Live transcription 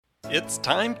It's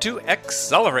time to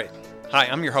accelerate. Hi,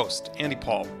 I'm your host, Andy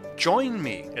Paul. Join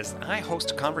me as I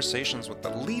host conversations with the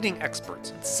leading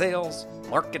experts in sales,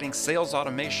 marketing, sales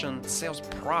automation, sales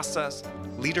process,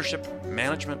 leadership,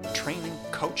 management, training,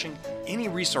 coaching, any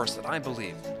resource that I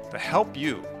believe to help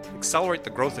you accelerate the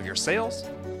growth of your sales,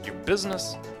 your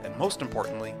business, and most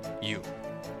importantly, you.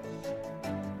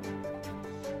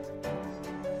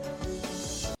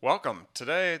 Welcome.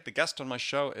 Today, the guest on my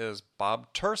show is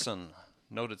Bob Turson,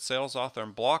 noted sales author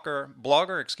and blogger,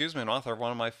 and author of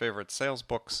one of my favorite sales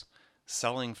books,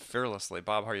 Selling Fearlessly.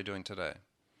 Bob, how are you doing today?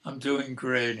 I'm doing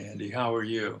great, Andy. How are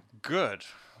you? Good.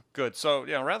 So,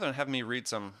 rather than have me read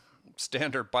some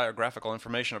standard biographical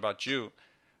information about you,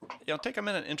 take a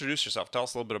minute and introduce yourself. Tell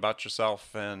us a little bit about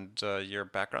yourself and your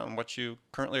background and what you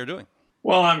currently are doing.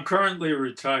 Well, I'm currently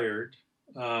retired.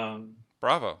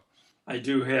 Bravo. I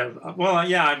do have,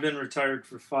 I've been retired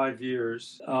for 5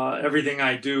 years. Everything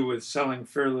I do with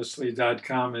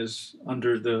sellingfearlessly.com is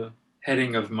under the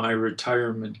heading of my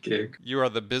retirement gig. You are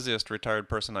the busiest retired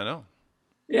person I know.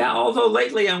 Yeah, although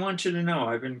lately I want you to know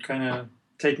I've been kind of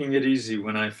taking it easy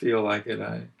when I feel like it.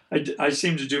 I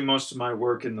seem to do most of my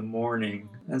work in the morning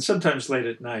and sometimes late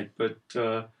at night, but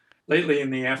lately in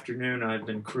the afternoon I've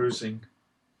been cruising,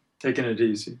 taking it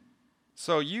easy.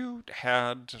 So you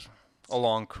had a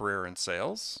long career in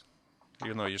sales,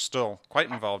 even though you're still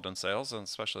quite involved in sales, and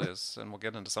and we'll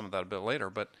get into some of that a bit later.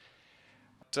 But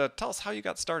tell us how you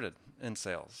got started in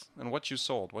sales and what you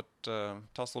sold. Tell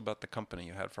us a little about the company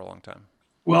you had for a long time.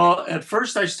 Well, at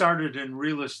first I started in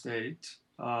real estate,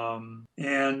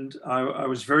 and I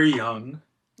was very young.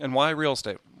 And why real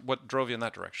estate? What drove you in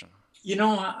that direction?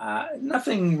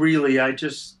 Nothing really. I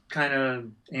just kind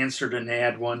of answered an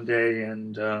ad one day,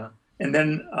 and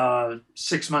then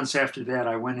 6 months after that,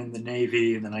 I went in the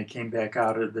Navy, and then I came back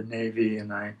out of the Navy,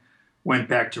 and I went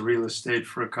back to real estate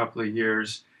for a couple of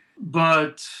years.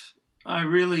 But I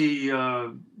really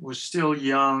was still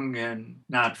young and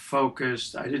not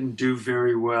focused. I didn't do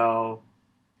very well.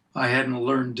 I hadn't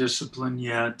learned discipline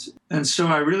yet. And so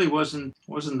I really wasn't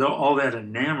all that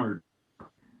enamored.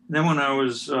 Then when I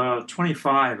was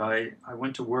 25, I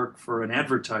went to work for an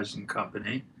advertising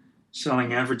company,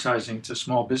 selling advertising to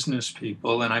small business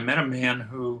people. And I met a man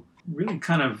who really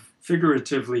kind of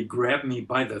figuratively grabbed me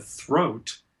by the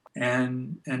throat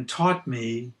and taught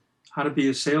me how to be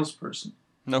a salesperson.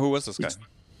 Now, who was this guy?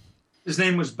 His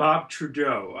name was Bob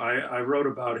Trudeau. I wrote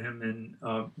about him in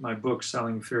my book,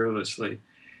 Selling Fearlessly.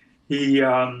 He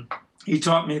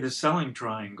taught me the selling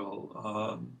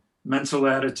triangle, mental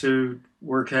attitude,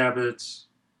 work habits,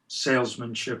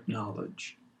 salesmanship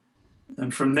knowledge.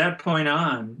 And from that point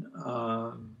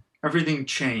on, everything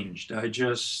changed.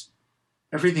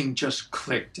 Everything just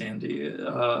clicked, Andy.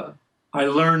 I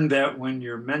learned that when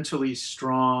you're mentally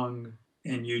strong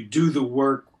and you do the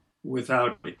work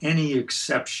without any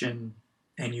exception,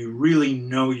 and you really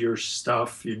know your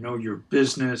stuff, you know your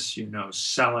business, you know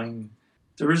selling,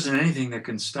 there isn't anything that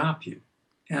can stop you.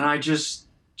 And I just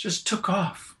took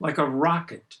off like a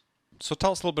rocket. So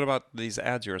tell us a little bit about these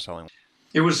ads you were selling.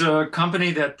 It was a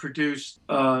company that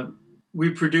we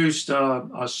produced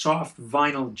a soft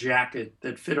vinyl jacket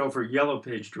that fit over Yellow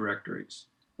Page directories.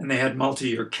 And they had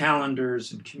multi-year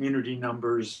calendars and community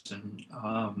numbers and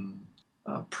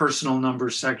personal number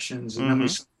sections. And then we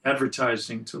started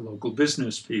advertising to local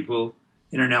business people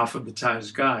in an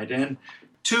alphabetized guide. And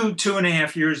two and a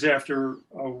half years after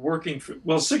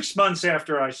 6 months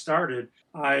after I started,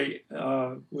 I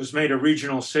was made a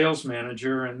regional sales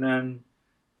manager. And then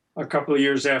a couple of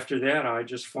years after that, I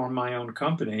just formed my own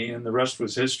company, and the rest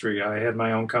was history. I had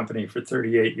my own company for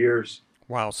 38 years.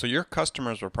 Wow. So your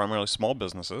customers were primarily small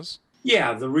businesses.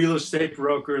 Yeah, the real estate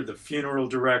broker, the funeral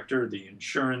director, the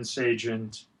insurance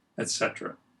agent,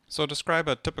 etc. So describe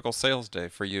a typical sales day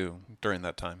for you during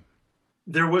that time.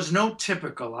 There was no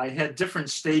typical. I had different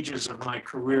stages of my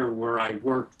career where I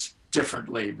worked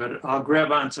differently, but I'll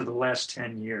grab onto the last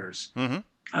 10 years. Mm-hmm.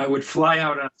 I would fly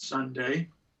out on Sunday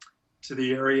to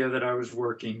the area that I was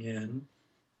working in.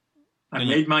 I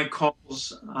made my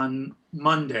calls on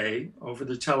Monday over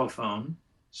the telephone,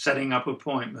 setting up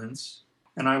appointments.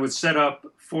 And I would set up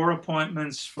 4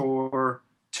 appointments for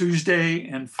Tuesday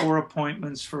and 4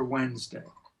 appointments for Wednesday.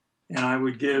 And I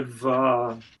would give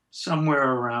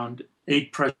somewhere around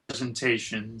 8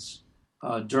 presentations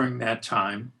during that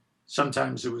time.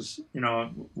 Sometimes it was,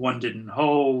 one didn't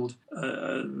hold,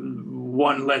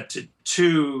 one led to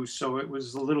 2, so it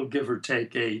was a little give or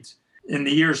take 8. In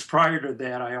the years prior to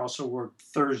that, I also worked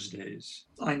Thursdays.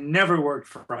 I never worked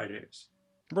Fridays.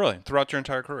 Really? Throughout your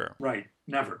entire career? Right,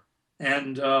 never.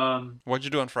 And what'd you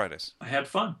do on Fridays? I had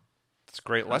fun. It's a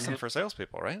great lesson for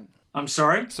salespeople, right? I'm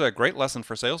sorry? It's a great lesson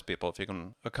for salespeople if you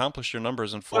can accomplish your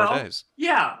numbers in 4 Well, days.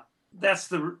 yeah, that's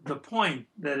the point,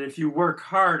 that if you work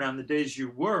hard on the days you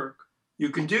work, you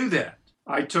can do that.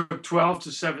 I took 12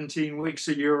 to 17 weeks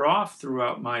a year off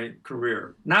throughout my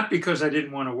career. Not because I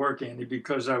didn't want to work, Andy,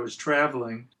 because I was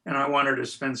traveling and I wanted to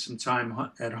spend some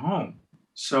time at home.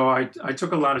 So I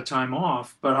took a lot of time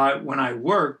off, but when I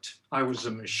worked, I was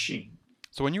a machine.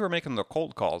 So when you were making the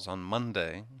cold calls on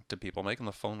Monday to people, making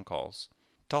the phone calls,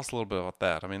 tell us a little bit about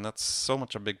that. I mean, that's so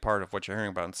much a big part of what you're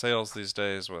hearing about in sales these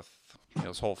days with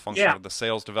this whole function of the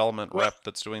sales development rep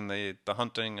that's doing the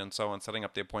hunting and so on, setting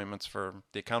up the appointments for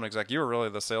the account exec. You were really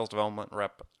the sales development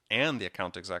rep and the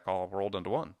account exec all rolled into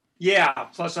one. Yeah,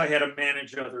 plus I had to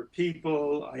manage other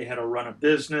people. I had to run a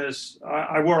business.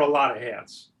 I wore a lot of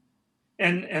hats.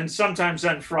 And sometimes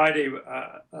on Friday,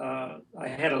 I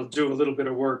had to do a little bit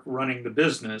of work running the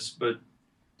business, but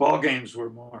ball games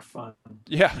were more fun.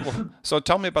 Yeah. Well, so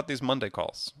tell me about these Monday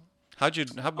calls. How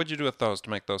would you do with those to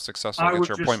make those successful? I Get would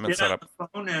your just appointment set up. get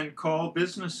on the phone and call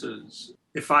businesses.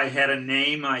 If I had a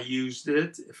name, I used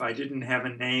it. If I didn't have a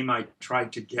name, I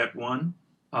tried to get one.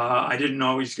 I didn't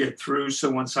always get through,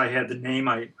 so once I had the name,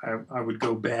 I would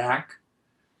go back.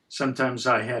 Sometimes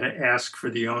I had to ask for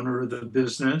the owner of the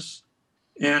business.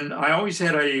 And I always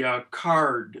had a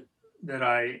card that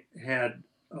I had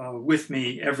with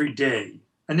me every day,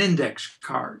 an index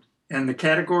card. And the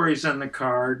categories on the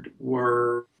card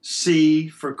were C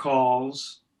for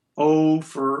calls, O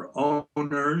for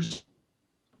owners,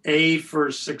 A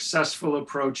for successful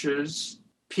approaches,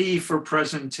 P for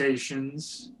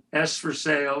presentations, S for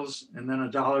sales, and then a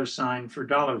 $ for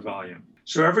dollar volume.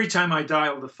 So every time I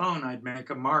dialed the phone, I'd make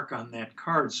a mark on that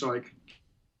card so I could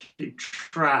keep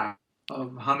track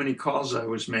of how many calls I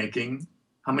was making,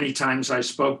 how many times I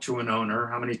spoke to an owner,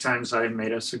 how many times I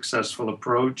made a successful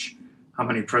approach, how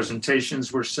many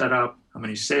presentations were set up, how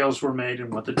many sales were made,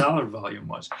 and what the dollar volume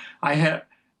was.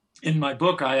 In my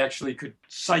book, I actually could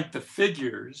cite the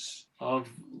figures of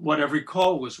what every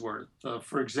call was worth.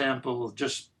 For example,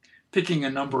 just picking a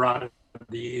number out of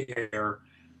the air,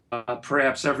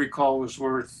 perhaps every call was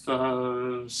worth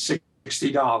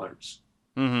 $60,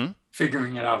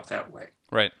 figuring it out that way.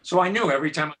 Right. So I knew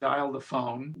every time I dialed the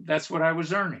phone, that's what I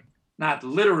was earning. Not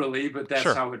literally, but that's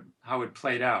how it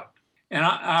played out. And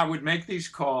I would make these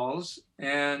calls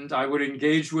and I would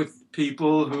engage with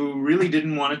people who really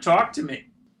didn't want to talk to me.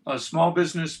 Small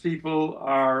business people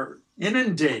are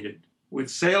inundated with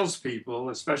salespeople,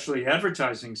 especially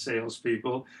advertising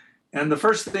salespeople. And the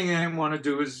first thing they want to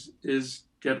do is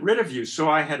get rid of you. So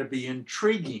I had to be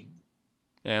intriguing.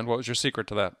 And what was your secret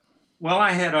to that? Well,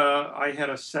 I had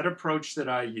a set approach that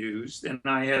I used, and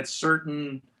I had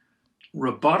certain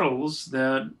rebuttals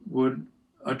that would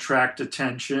attract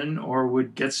attention or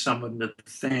would get someone to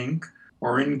think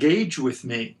or engage with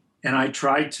me. And I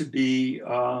tried to be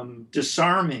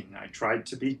disarming. I tried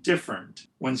to be different.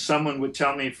 When someone would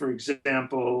tell me, for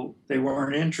example, they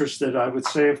weren't interested, I would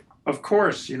say, of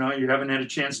course, you haven't had a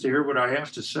chance to hear what I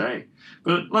have to say.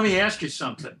 But let me ask you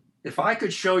something. If I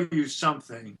could show you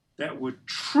something that would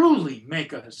truly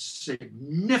make a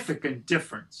significant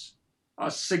difference, a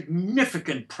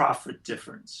significant profit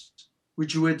difference,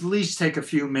 would you at least take a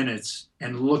few minutes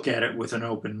and look at it with an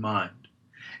open mind?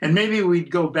 And maybe we'd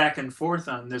go back and forth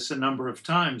on this a number of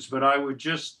times, but I would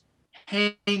just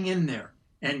hang in there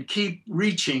and keep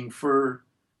reaching for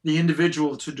the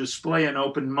individual to display an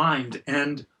open mind.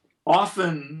 And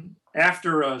often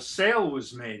after a sale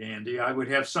was made, Andy, I would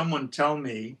have someone tell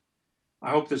me, I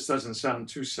hope this doesn't sound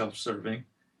too self-serving,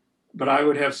 but I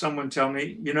would have someone tell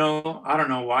me, I don't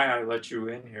know why I let you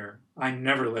in here. I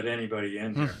never let anybody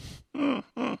in here.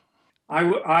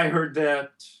 I heard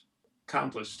that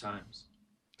countless times.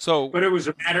 But it was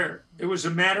a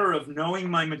matter of knowing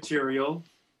my material,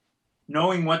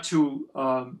 knowing what to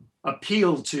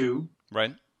appeal to,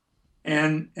 right,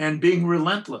 and being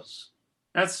relentless.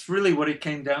 That's really what it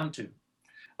came down to.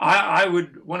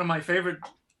 One of my favorite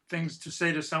things to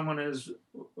say to someone is,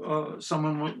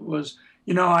 someone was,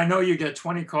 I know you get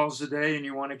 20 calls a day and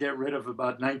you want to get rid of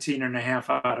about 19 and a half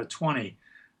out of 20.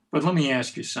 But let me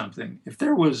ask you something. If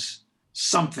there was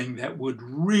something that would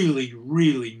really,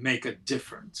 really make a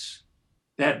difference,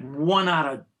 that 1 out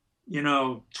of,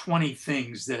 20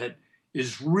 things that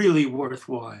is really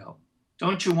worthwhile,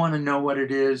 don't you want to know what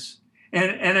it is?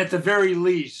 And at the very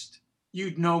least,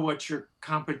 you'd know what your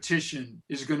competition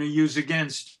is going to use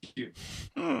against you.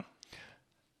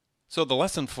 So the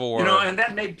lesson for... and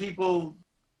that made people...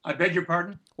 I beg your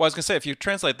pardon? Well, I was going to say, if you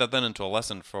translate that then into a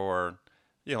lesson for,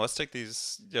 let's take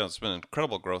these... it's been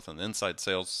incredible growth in the inside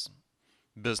sales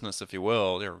business, if you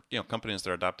will, or companies that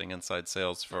are adopting inside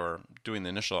sales for doing the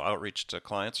initial outreach to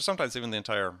clients, or sometimes even the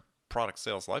entire product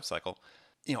sales lifecycle.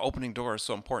 Opening doors is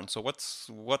so important. So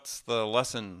what's the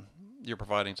lesson you're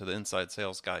providing to the inside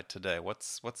sales guy today?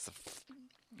 What's the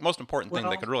most important thing they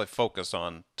Well, could really focus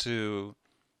on to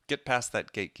get past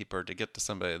that gatekeeper, to get to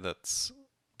somebody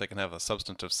they can have a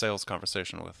substantive sales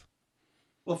conversation with?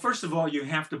 well, first of all, you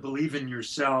have to believe in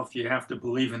yourself. You have to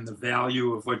believe in the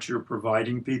value of what you're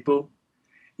providing people.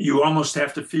 You almost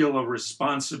have to feel a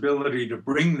responsibility to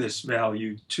bring this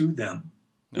value to them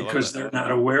I love because that. they're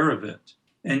not aware of it.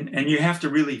 And you have to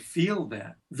really feel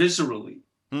that viscerally.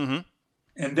 Mm-hmm.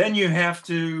 And then you have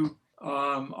to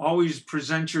always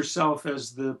present yourself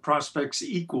as the prospect's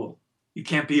equal. You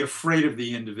can't be afraid of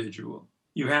the individual.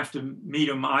 You have to meet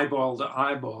them eyeball to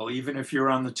eyeball, even if you're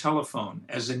on the telephone,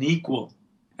 as an equal,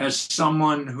 as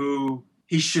someone who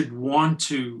he should want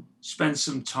to spend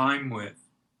some time with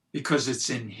because it's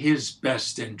in his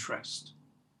best interest.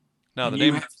 Now the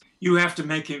And name. you have to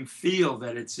make him feel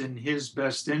that it's in his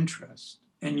best interest.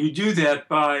 And you do that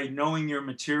by knowing your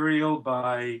material,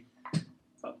 by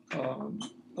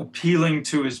appealing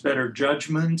to his better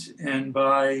judgment, and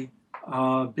by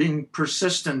being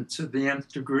persistent to the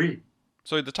nth degree.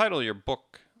 So the title of your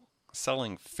book,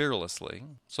 Selling Fearlessly.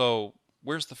 So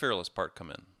where's the fearless part come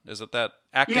in? Is it that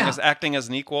Yeah, acting as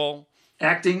an equal,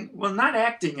 well, not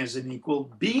acting as an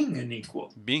equal, being an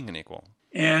equal. being an equal?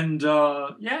 And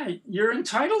yeah, you're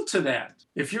entitled to that.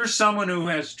 If you're someone who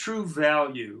has true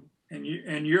value and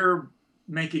you're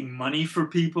making money for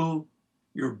people,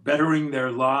 you're bettering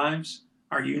their lives,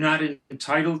 are you not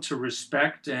entitled to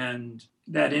respect and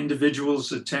that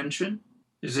individual's attention?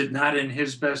 Is it not in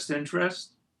his best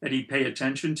interest that he pay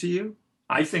attention to you?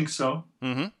 I think so.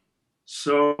 Mm-hmm.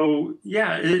 So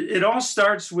yeah, it all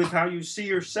starts with how you see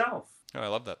yourself. Oh, I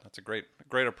love that. That's a great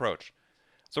approach.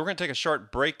 So we're going to take a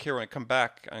short break here. When I come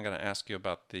back, I'm going to ask you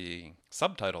about the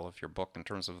subtitle of your book in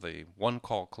terms of the one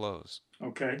call close.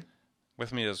 Okay.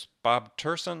 With me is Bob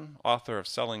Turson, author of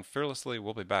Selling Fearlessly.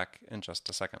 We'll be back in just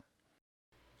a second.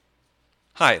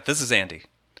 Hi, this is Andy.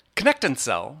 Connect and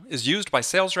Sell is used by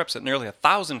sales reps at nearly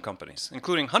 1,000 companies,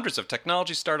 including hundreds of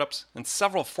technology startups and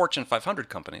several Fortune 500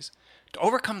 companies, to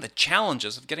overcome the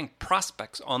challenges of getting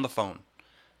prospects on the phone.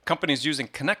 Companies using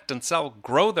Connect and Sell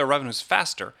grow their revenues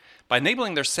faster by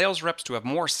enabling their sales reps to have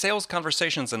more sales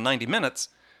conversations in 90 minutes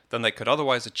than they could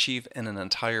otherwise achieve in an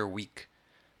entire week.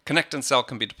 Connect and Sell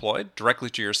can be deployed directly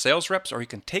to your sales reps, or you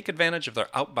can take advantage of their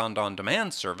outbound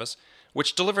on-demand service,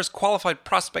 which delivers qualified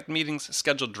prospect meetings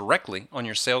scheduled directly on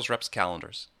your sales reps'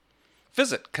 calendars.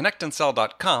 Visit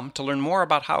connectandsell.com to learn more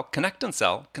about how Connect and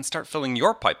Sell can start filling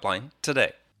your pipeline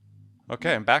today.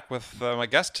 Okay, I'm back with my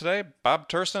guest today, Bob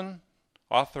Turson,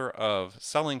 author of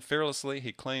Selling Fearlessly.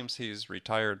 He claims he's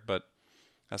retired, but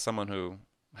as someone who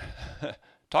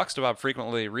talks to Bob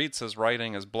frequently, reads his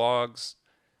writing, his blogs,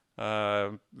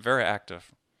 very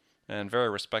active and very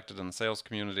respected in the sales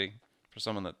community for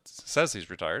someone that says he's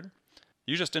retired.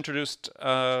 You just introduced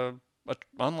an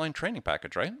online training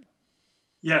package, right?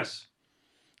 Yes.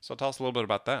 So tell us a little bit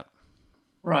about that.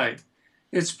 Right.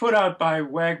 It's put out by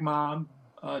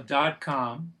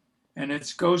wagmob.com, and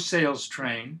it's Go Sales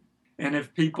Train. And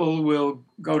if people will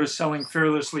go to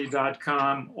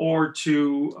sellingfearlessly.com or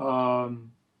to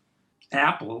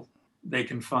Apple, they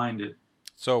can find it.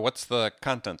 So what's the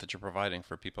content that you're providing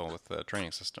for people with the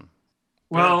training system?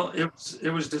 Well,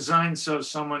 it was designed so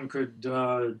someone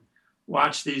could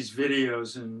watch these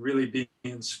videos and really be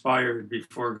inspired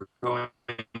before going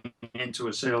into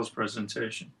a sales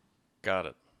presentation. Got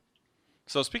it.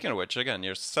 So speaking of which, again,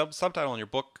 your subtitle in your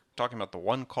book talking about the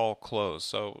one call close.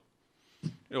 So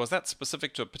was that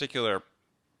specific to a particular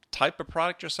type of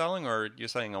product you're selling, or are you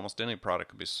saying almost any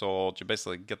product could be sold? You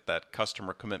basically get that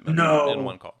customer commitment in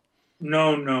one call.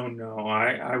 No.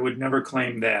 I would never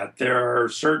claim that. There are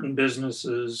certain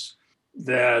businesses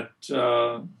that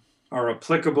are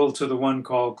applicable to the one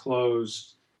call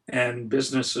close and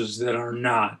businesses that are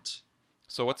not.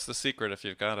 So what's the secret if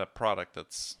you've got a product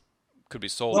that's could be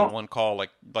sold in one call,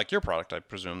 like your product, I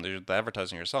presume, the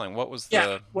advertising you're selling? What was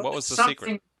the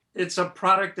secret? It's a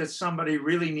product that somebody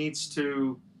really needs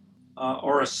to,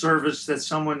 or a service that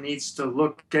someone needs to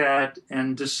look at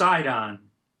and decide on.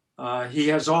 He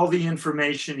has all the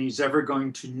information he's ever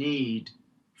going to need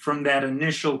from that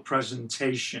initial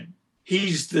presentation.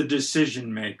 He's the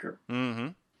decision maker. Mm-hmm.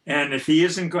 And if he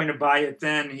isn't going to buy it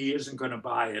then, he isn't going to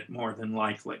buy it more than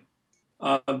likely.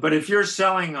 But if you're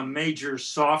selling a major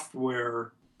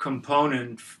software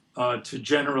component to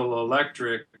General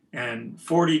Electric and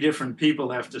 40 different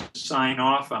people have to sign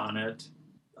off on it,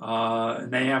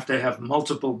 and they have to have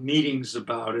multiple meetings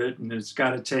about it, and it's got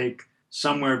to take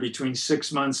somewhere between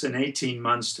 6 months and 18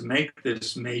 months to make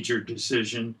this major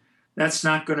decision, that's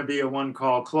not going to be a one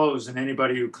call close. And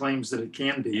anybody who claims that it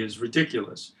can be is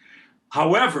ridiculous.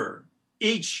 However,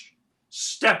 each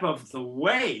step of the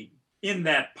way in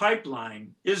that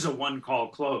pipeline is a one call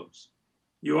close.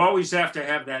 You always have to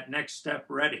have that next step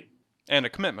ready. And a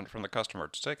commitment from the customer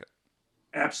to take it.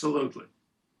 Absolutely.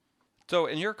 So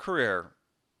in your career,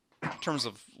 in terms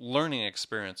of learning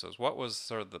experiences, what was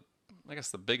sort of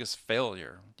the biggest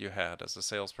failure you had as a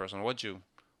salesperson? What'd you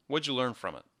learn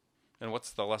from it? And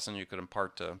what's the lesson you could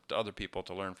impart to other people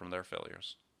to learn from their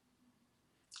failures?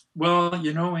 Well,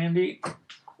 Andy,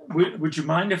 would you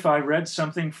mind if I read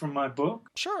something from my book?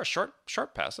 Sure, a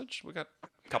short passage. We got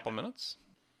a couple minutes.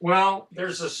 Well,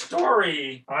 there's a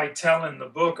story I tell in the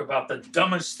book about the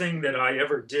dumbest thing that I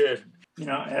ever did,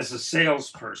 as a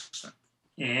salesperson.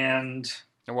 And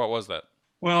what was that?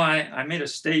 Well, I made a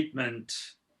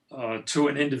statement to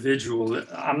an individual.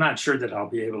 I'm not sure that I'll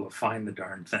be able to find the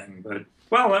darn thing, but,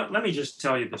 well, let me just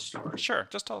tell you the story. Sure,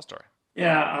 just tell a story.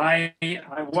 Yeah, I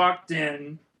walked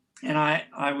in, and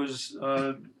I was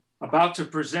about to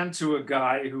present to a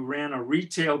guy who ran a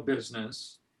retail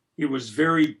business. He was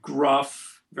very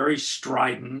gruff, very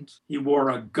strident. He wore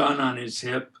a gun on his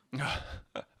hip.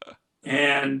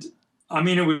 And, I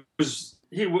mean,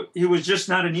 he was just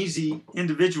not an easy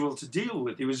individual to deal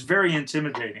with. He was very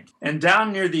intimidating. And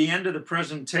down near the end of the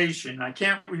presentation, I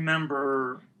can't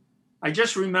remember, I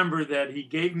just remember that he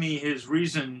gave me his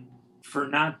reason for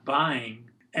not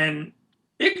buying. And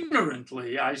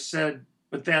ignorantly, I said,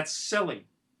 but that's silly.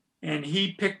 And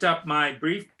he picked up my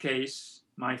briefcase,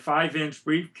 my 5-inch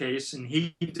briefcase, and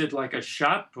he did like a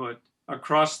shot put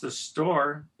across the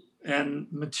store, and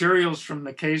materials from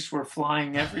the case were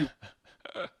flying everywhere.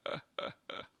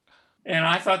 And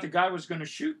I thought the guy was going to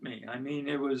shoot me. I mean,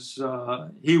 he was,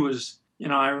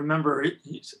 I remember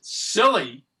he said,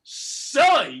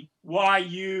 silly, why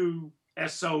you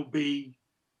SOB,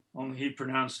 only he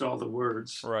pronounced all the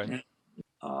words. Right. And,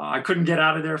 I couldn't get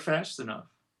out of there fast enough.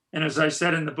 And as I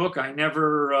said in the book, I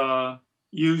never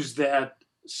used that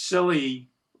silly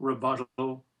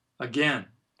rebuttal again.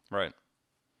 Right.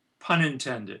 Pun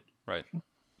intended. Right.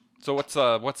 So what's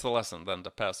the lesson then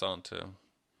to pass on to?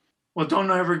 Well,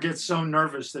 don't ever get so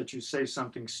nervous that you say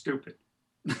something stupid.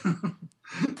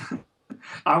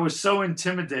 I was so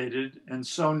intimidated and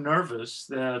so nervous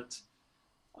that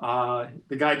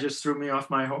the guy just threw me off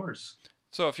my horse.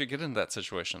 So if you get in that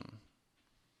situation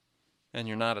and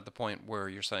you're not at the point where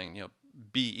you're saying,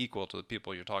 be equal to the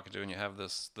people you're talking to, and you have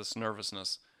this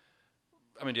nervousness,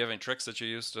 I mean, do you have any tricks that you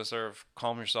use to sort of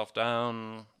calm yourself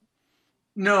down?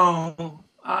 No.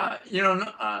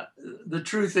 The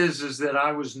truth is that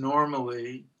I was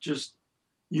normally just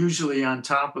usually on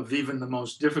top of even the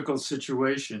most difficult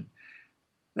situation.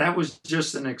 That was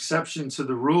just an exception to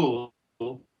the rule.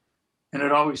 And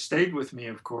it always stayed with me,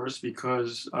 of course,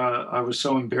 because I was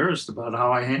so embarrassed about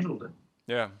how I handled it.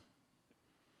 Yeah.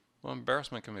 Well,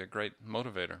 embarrassment can be a great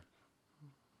motivator.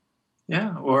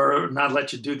 Yeah, or not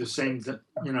let you do the same,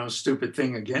 stupid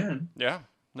thing again. Yeah,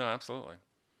 no, absolutely.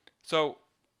 So I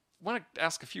want to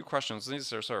ask a few questions.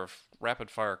 These are sort of rapid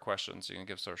fire questions you can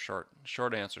give sort of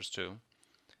short answers to.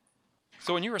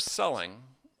 So when you were selling,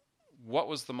 what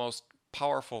was the most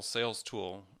powerful sales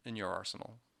tool in your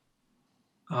arsenal?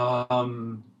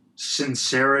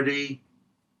 Sincerity,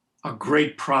 a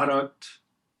great product,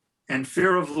 and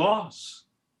fear of loss.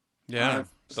 Yeah.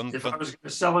 If I was going to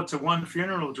sell it to one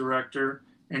funeral director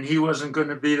and he wasn't going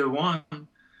to be the one,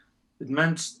 it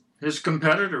meant his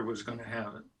competitor was going to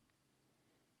have it.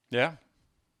 Yeah.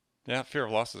 Yeah, fear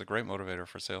of loss is a great motivator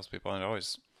for salespeople.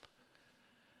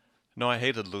 I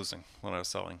hated losing when I was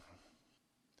selling.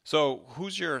 So who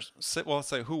was your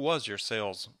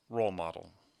sales role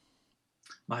model?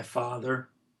 My father.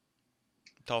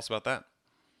 Tell us about that.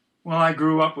 Well, I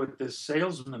grew up with this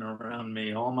salesman around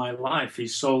me all my life. He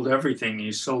sold everything.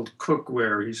 He sold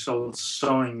cookware. He sold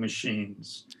sewing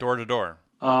machines. Door to door?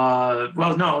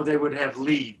 Well, no, they would have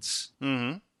leads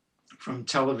from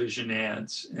television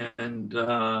ads. And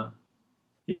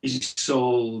he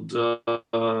sold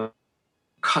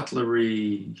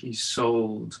cutlery. He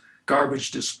sold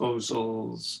garbage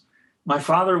disposals. My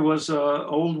father was an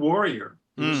old warrior.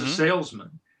 He was a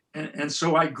salesman. And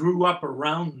so I grew up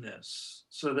around this.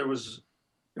 So there was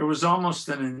almost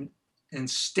an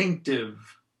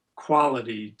instinctive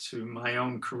quality to my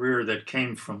own career that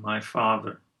came from my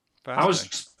father. I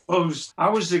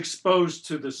was exposed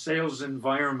to the sales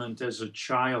environment as a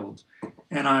child,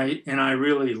 and I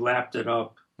really lapped it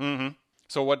up. Mm-hmm.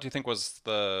 So what do you think was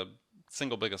the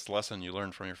single biggest lesson you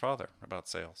learned from your father about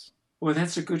sales? Well,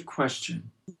 that's a good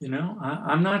question.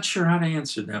 I'm not sure how to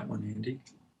answer that one, Andy.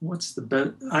 What's the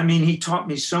best? I mean, he taught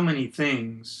me so many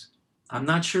things. I'm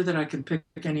not sure that I can pick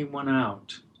anyone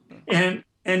out. And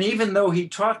even though he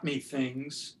taught me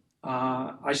things,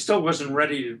 I still wasn't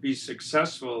ready to be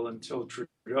successful until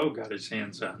Trudeau got his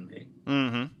hands on me.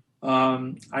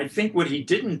 I think what he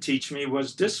didn't teach me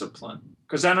was discipline,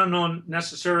 because I don't know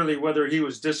necessarily whether he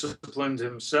was disciplined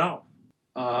himself.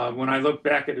 When I look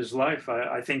back at his life,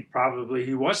 I think probably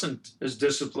he wasn't as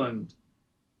disciplined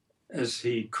as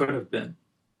he could have been.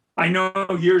 I know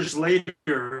years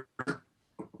later,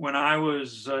 when I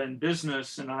was in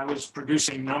business and I was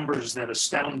producing numbers that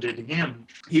astounded him,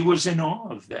 he was in awe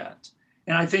of that.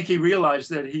 And I think he realized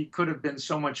that he could have been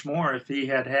so much more if he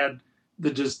had had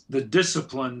the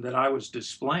discipline that I was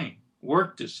displaying,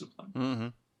 work discipline. Mm-hmm.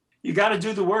 You got to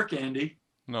do the work, Andy.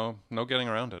 No getting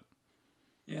around it.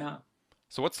 Yeah.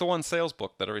 So what's the one sales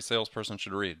book that every salesperson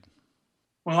should read?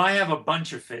 Well, I have a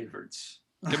bunch of favorites.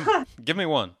 Give me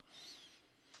one.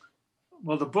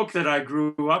 Well, the book that I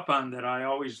grew up on that I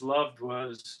always loved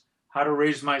was How to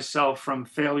Raise Myself from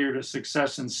Failure to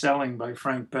Success in Selling by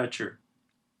Frank Betcher.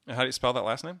 And how do you spell that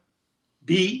last name?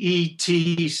 Betgger,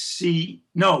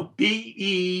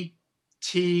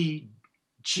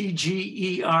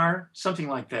 something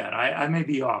like that. I may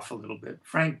be off a little bit.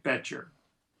 Frank Betcher.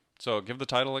 So give the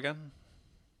title again.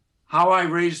 How I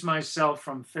Raised Myself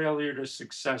from Failure to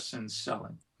Success in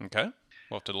Selling. Okay.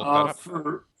 We'll have to look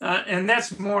that up. And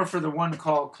that's more for the one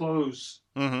call close.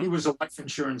 Mm-hmm. He was a life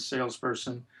insurance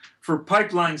salesperson. For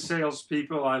pipeline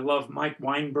salespeople, I love Mike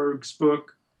Weinberg's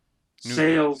book,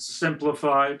 Sales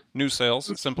Simplified. New Sales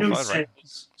Simplified, right?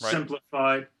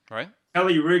 Simplified. Right.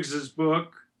 Kelly Riggs's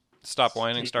book. Stop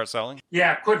Whining, Start Selling.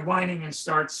 Yeah, Quit Whining and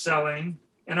Start Selling.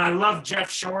 And I love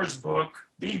Jeff Shore's book,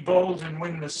 Be Bold and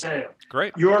Win the Sale.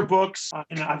 Great. Your books,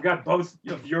 and I've got both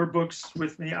of your books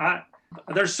with me.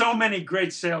 There's so many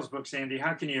great sales books, Andy.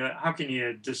 How can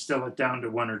you distill it down to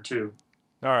one or two?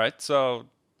 All right. So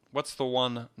what's the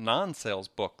one non-sales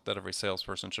book that every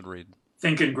salesperson should read?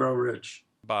 Think and Grow Rich.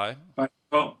 By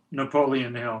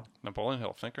Napoleon Hill. Napoleon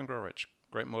Hill. Think and Grow Rich.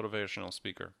 Great motivational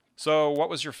speaker. So what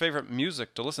was your favorite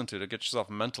music to listen to get yourself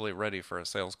mentally ready for a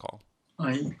sales call?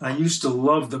 I used to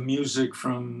love the music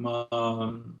from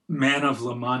Man of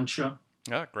La Mancha.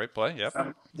 Yeah, great play.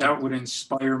 Yep. That would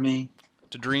inspire me.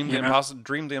 To dream the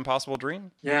impossible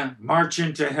dream? Yeah, march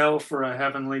into hell for a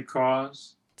heavenly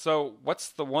cause. So what's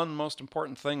the one most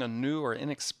important thing a new or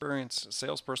inexperienced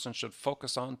salesperson should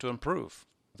focus on to improve?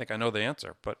 I think I know the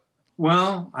answer, but...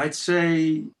 Well, I'd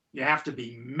say you have to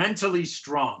be mentally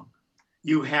strong.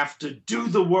 You have to do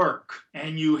the work,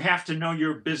 and you have to know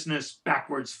your business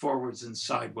backwards, forwards, and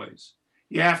sideways.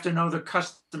 You have to know the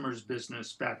customer's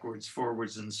business backwards,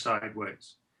 forwards, and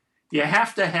sideways. You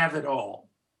have to have it all.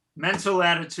 Mental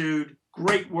attitude,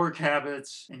 great work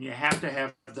habits, and you have to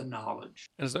have the knowledge.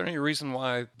 Is there any reason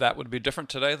why that would be different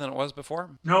today than it was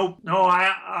before? No,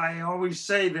 I always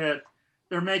say that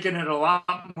they're making it a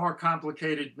lot more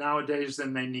complicated nowadays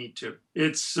than they need to.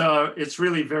 It's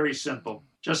really very simple.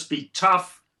 Just be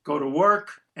tough, go to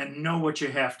work, and know what you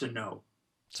have to know.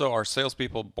 So are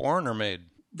salespeople born or made?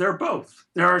 They're both.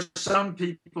 There are some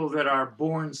people that are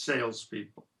born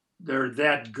salespeople. They're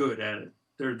that good at it.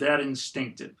 They're that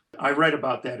instinctive. I write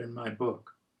about that in my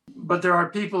book. But there are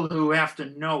people who have to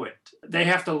know it. They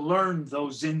have to learn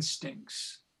those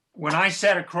instincts. When I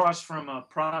sat across from a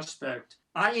prospect,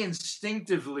 I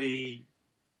instinctively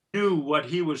knew what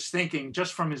he was thinking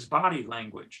just from his body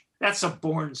language. That's a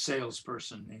born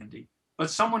salesperson, Andy. But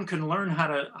someone can learn how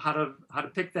to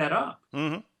pick that up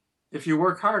if you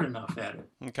work hard enough at it.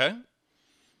 Okay.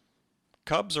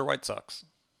 Cubs or White Sox?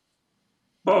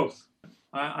 Both.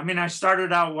 I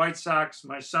started out White Sox.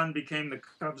 My son became the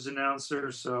Cubs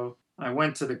announcer, so I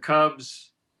went to the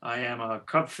Cubs. I am a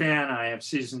Cub fan. I have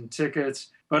season tickets,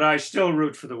 but I still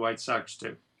root for the White Sox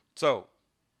too. So,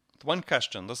 the one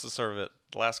question, this is sort of it,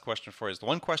 the last question for you, is the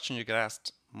one question you get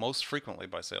asked most frequently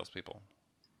by salespeople.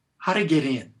 How to get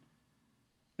in.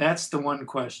 That's the one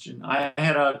question. I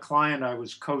had a client I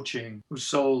was coaching who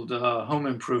sold home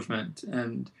improvement,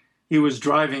 and he was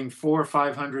driving 400 or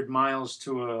 500 miles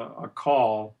to a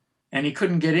call, and he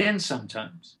couldn't get in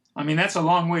sometimes. I mean, that's a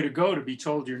long way to go to be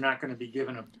told you're not going to be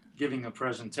giving a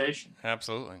presentation.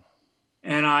 Absolutely.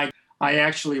 And I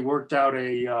actually worked out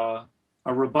a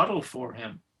rebuttal for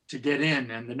him to get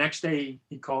in. And the next day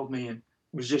he called me and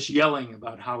was just yelling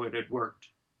about how it had worked.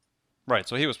 Right.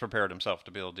 So he was prepared himself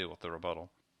to be able to deal with the rebuttal.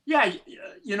 Yeah.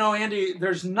 Andy,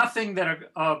 there's nothing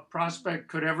that a prospect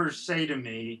could ever say to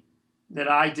me that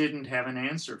I didn't have an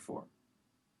answer for.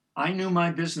 I knew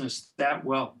my business that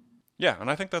well. Yeah,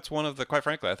 and I think that's one of the, quite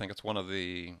frankly, I think it's one of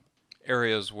the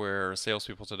areas where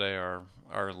salespeople today are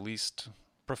least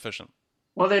proficient.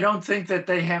 Well, they don't think that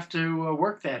they have to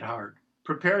work that hard,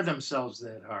 prepare themselves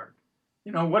that hard.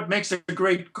 You know, what makes a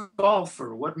great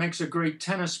golfer? What makes a great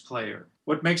tennis player?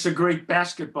 What makes a great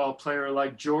basketball player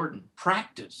like Jordan?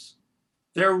 Practice.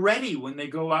 They're ready when they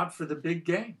go out for the big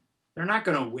game. They're not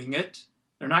going to wing it.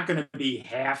 They're not going to be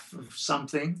half of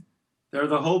something. They're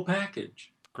the whole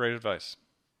package. Great advice.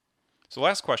 So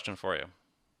last question for you.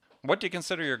 What do you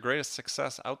consider your greatest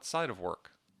success outside of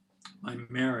work? My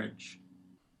marriage.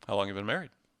 How long have you been married?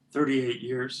 38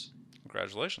 years.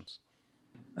 Congratulations.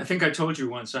 I think I told you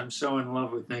once, I'm so in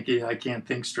love with Nikki, I can't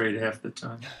think straight half the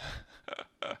time.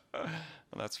 Well,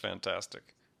 that's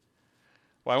fantastic.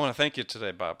 Well, I want to thank you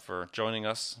today, Bob, for joining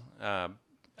us.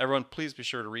 Everyone, please be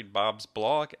sure to read Bob's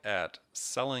blog at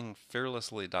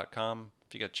sellingfearlessly.com.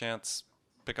 If you get a chance,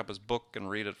 pick up his book and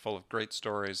read it, full of great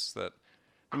stories that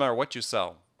no matter what you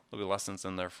sell, there'll be lessons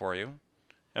in there for you.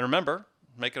 And remember,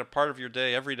 make it a part of your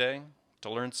day every day to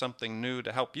learn something new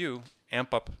to help you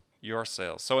amp up your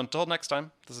sales. So until next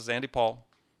time, this is Andy Paul.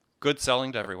 Good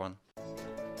selling to everyone.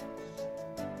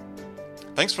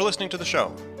 Thanks for listening to the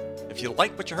show. If you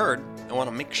like what you heard and want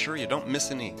to make sure you don't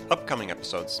miss any upcoming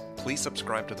episodes, please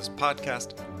subscribe to this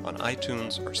podcast on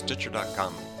iTunes or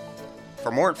Stitcher.com.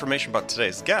 For more information about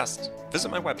today's guest,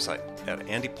 visit my website at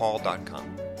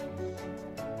andypaul.com.